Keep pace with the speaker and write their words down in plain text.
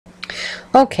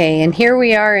Okay, and here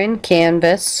we are in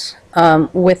Canvas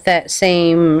with that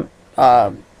same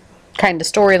kind of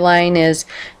storyline is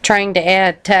trying to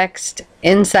add text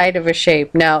inside of a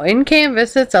shape. Now in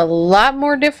Canvas it's a lot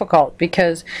more difficult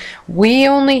because we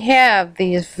only have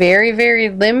these very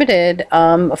limited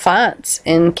fonts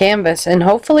in Canvas, and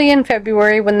hopefully in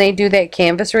February when they do that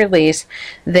Canvas release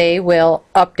they will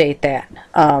update that.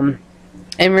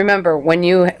 And remember, when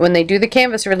they do the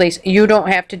Canvas release, you don't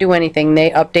have to do anything.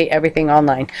 They update everything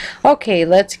online. Okay,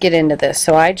 let's get into this.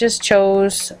 So I just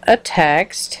chose a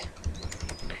text.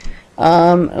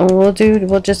 And we'll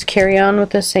just carry on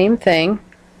with the same thing.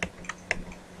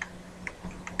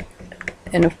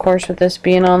 And of course, with this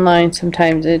being online,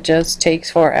 sometimes it just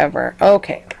takes forever.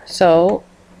 Okay, so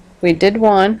we did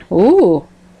one. Ooh.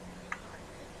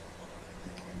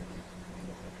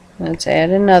 Let's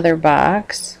add another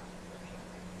box.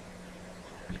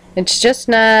 It's just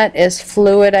not as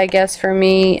fluid, I guess, for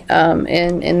me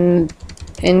in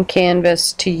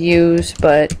Canvas to use,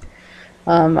 but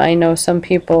I know some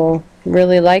people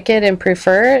really like it and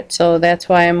prefer it, so that's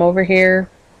why I'm over here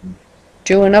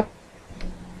doing up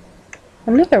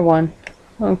another one.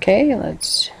 Okay,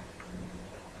 let's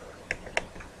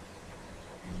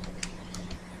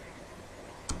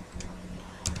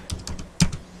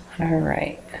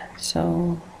alright,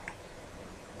 so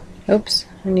oops,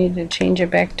 I need to change it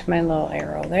back to my little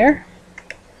arrow there.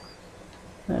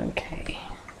 Okay.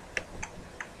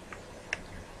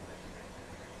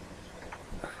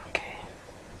 Okay.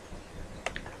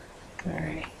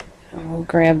 Alright. We'll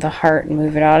grab the heart and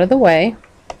move it out of the way.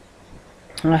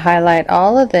 I'll highlight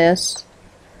all of this.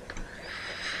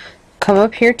 Come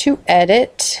up here to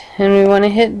edit, and we want to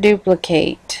hit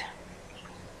duplicate.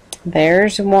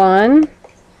 There's 1,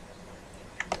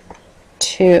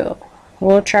 2.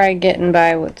 We'll try getting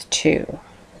by with 2.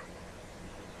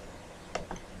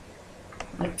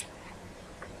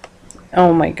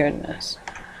 Oh my goodness.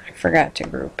 I forgot to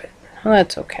group it. Well,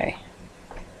 that's okay.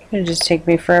 It'll just take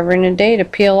me forever and a day to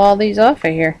peel all these off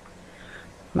of here.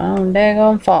 My own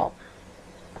daggone fault.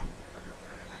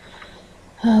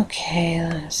 Okay,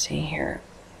 let's see here.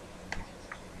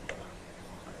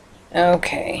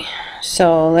 Okay,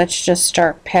 so let's just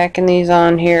start packing these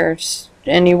on here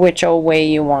any which old way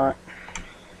you want.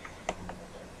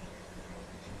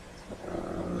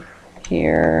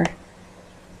 Here,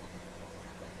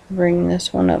 bring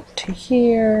this one up to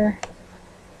here,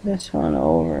 this one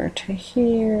over to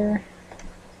here,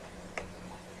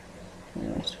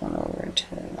 and this one over to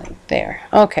like there.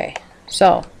 Okay,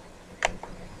 so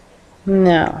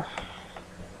now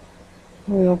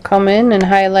we'll come in and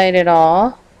highlight it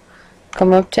all,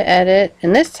 come up to edit,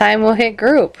 and this time we'll hit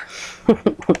group.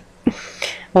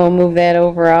 We'll move that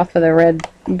over off of the red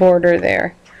border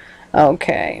there.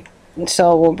 Okay,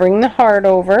 so we'll bring the heart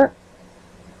over.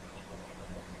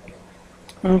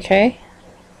 Okay,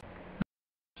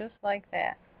 just like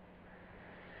that.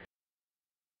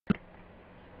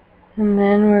 And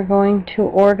then we're going to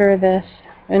order this,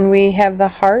 and we have the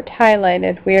heart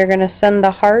highlighted. We are going to send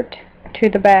the heart to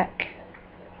the back.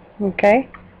 Okay,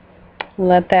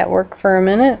 let that work for a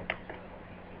minute.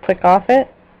 Click off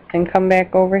it and come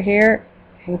back over here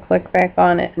and click back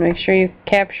on it, and make sure you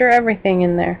capture everything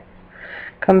in there.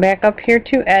 Come back up here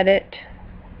to edit,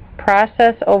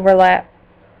 process, overlap,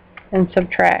 and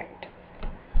subtract.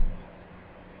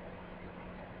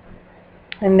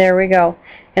 And there we go.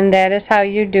 And that is how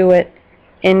you do it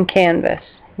in Canvas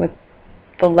with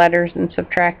the letters and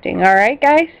subtracting. Alright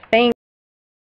guys, thanks.